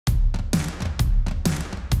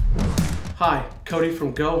Hi, Cody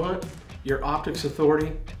from goHUNT, your optics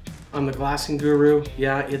authority. I'm the glassing guru.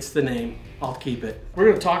 Yeah, it's the name. I'll keep it. We're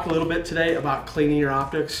going to talk a little bit today about cleaning your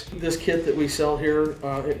optics. This kit that we sell here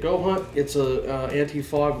at goHUNT, it's a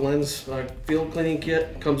anti-fog lens field cleaning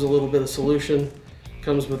kit. Comes with a little bit of solution,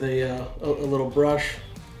 comes with a little brush,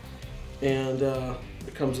 and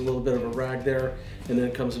it comes with a little bit of a rag there, and then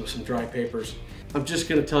it comes with some dry papers. I'm just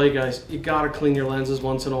going to tell you guys, you got to clean your lenses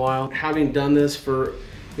once in a while. Having done this for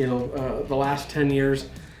the last 10 years,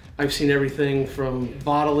 I've seen everything from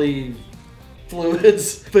bodily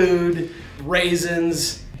fluids, food,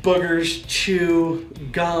 raisins, boogers, chew,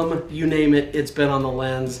 gum, you name it, it's been on the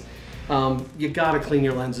lens. You gotta clean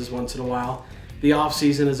your lenses once in a while. The off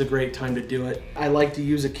season is a great time to do it. I like to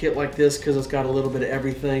use a kit like this because it's got a little bit of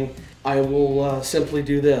everything. I will simply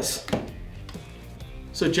do this.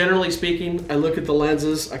 So generally speaking, I look at the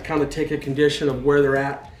lenses, I kind of take a condition of where they're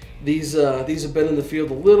at. These have been in the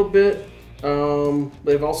field a little bit.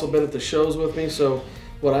 They've also been at the shows with me, so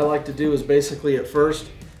what I like to do is basically at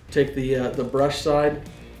first take the brush side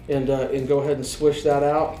and go ahead and swish that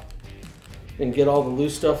out and get all the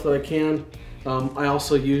loose stuff that I can. I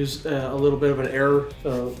also use a little bit of an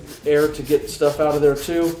air to get stuff out of there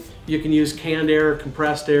too. You can use canned air,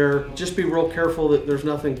 compressed air. Just be real careful that there's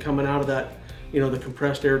nothing coming out of that, the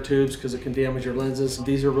compressed air tubes, because it can damage your lenses.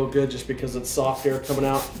 These are real good just because it's soft air coming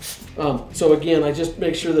out. So again, I just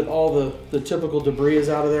make sure that all the typical debris is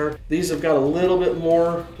out of there. These have got a little bit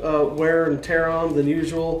more wear and tear on them than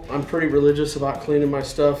usual. I'm pretty religious about cleaning my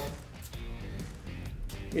stuff,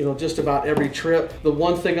 just about every trip. The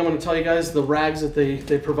one thing I'm going to tell you guys, the rags that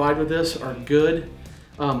they provide with this are good.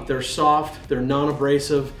 They're soft, they're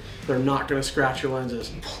non-abrasive, they're not going to scratch your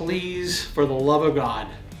lenses. Please, for the love of God,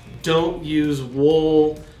 don't use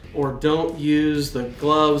wool or don't use the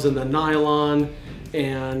gloves and the nylon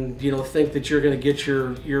and think that you're going to get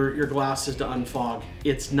your glasses to unfog.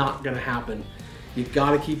 It's not going to happen. You've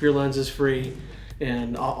got to keep your lenses free,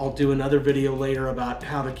 and I'll do another video later about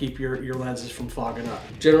how to keep your lenses from fogging up.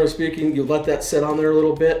 Generally speaking, you let that sit on there a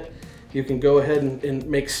little bit. You can go ahead and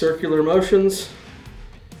make circular motions.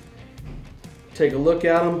 Take a look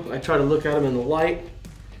at them. I try to look at them in the light.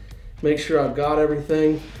 Make sure I've got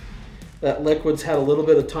everything. That liquid's had a little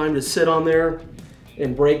bit of time to sit on there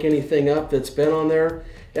and break anything up that's been on there.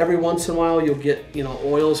 Every once in a while you'll get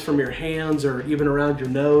oils from your hands or even around your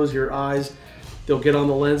nose, your eyes. They'll get on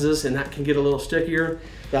the lenses and that can get a little stickier.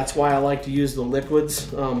 That's why I like to use the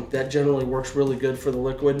liquids. That generally works really good for the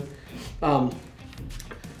liquid.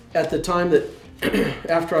 At the time that,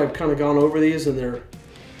 after I've kind of gone over these and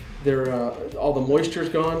all the moisture's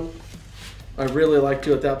gone, I really like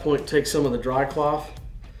to at that point take some of the dry cloth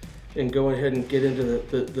and go ahead and get into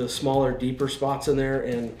the smaller, deeper spots in there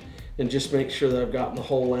and just make sure that I've gotten the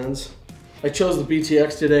whole lens. I chose the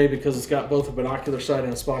BTX today because it's got both a binocular side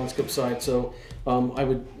and a spotting scope side, so I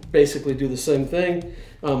would basically do the same thing.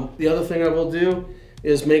 The other thing I will do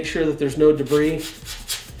is make sure that there's no debris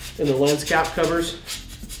in the lens cap covers,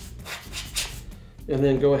 and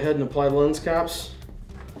then go ahead and apply the lens caps,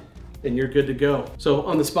 and you're good to go. So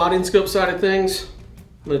on the spotting scope side of things,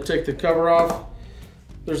 I'm going to take the cover off.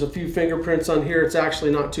 There's a few fingerprints on here. It's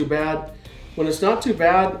actually not too bad. When it's not too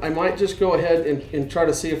bad, I might just go ahead and try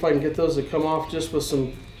to see if I can get those to come off just with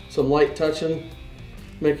some light touching,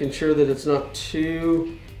 making sure that it's not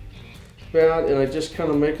too bad. And I just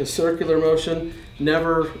kind of make a circular motion,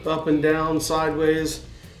 never up and down, sideways.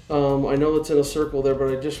 I know it's in a circle there,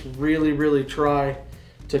 but I just really try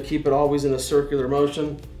to keep it always in a circular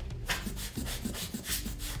motion.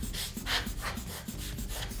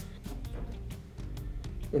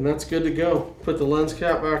 And that's good to go. Put the lens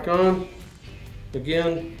cap back on.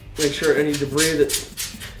 Again, make sure any debris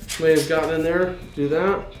that may have gotten in there, do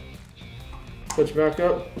that. Put you back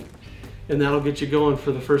up, and that'll get you going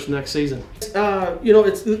for the next season.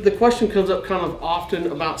 The question comes up kind of often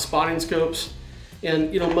about spotting scopes,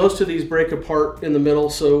 and most of these break apart in the middle.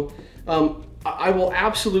 So I will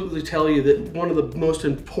absolutely tell you that one of the most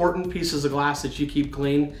important pieces of glass that you keep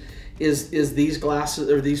clean is these glasses,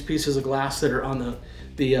 or these pieces of glass that are on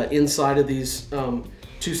the inside of these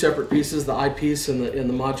two separate pieces, the eyepiece and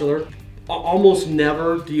the modular. Almost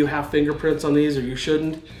never do you have fingerprints on these, or you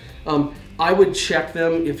shouldn't. I would check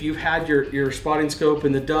them if you've had your spotting scope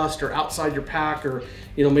in the dust or outside your pack, or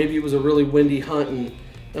maybe it was a really windy hunt,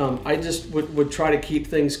 and I just would try to keep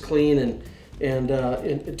things clean and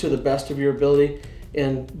to the best of your ability.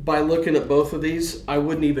 And by looking at both of these, I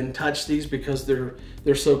wouldn't even touch these because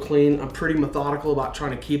they're so clean. I'm pretty methodical about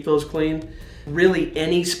trying to keep those clean. Really,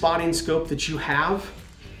 any spotting scope that you have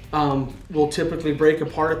will typically break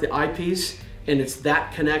apart at the eyepiece and it's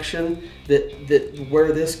that connection that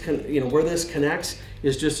where this connects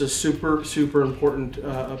is just a super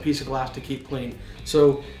important piece of glass to keep clean.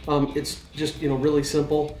 So it's just really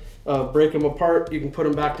simple. Break them apart. You can put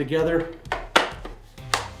them back together.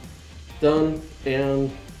 Done,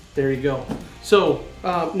 and there you go. So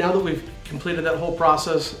now that we've completed that whole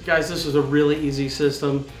process, guys, this is a really easy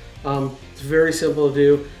system. It's very simple to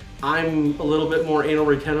do. I'm a little bit more anal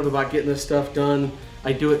retentive about getting this stuff done.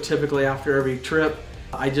 I do it typically after every trip.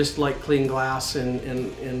 I just like clean glass and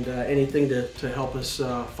anything to help us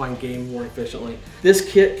find game more efficiently. This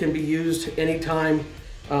kit can be used anytime.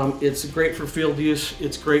 It's great for field use.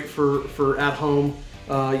 It's great for at home.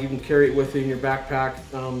 You can carry it with you in your backpack.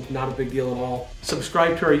 Not a big deal at all.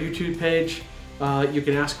 Subscribe to our YouTube page. You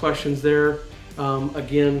can ask questions there.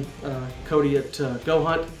 Again, Cody at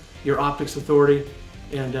goHUNT, your optics authority,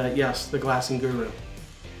 and yes, the glassing guru.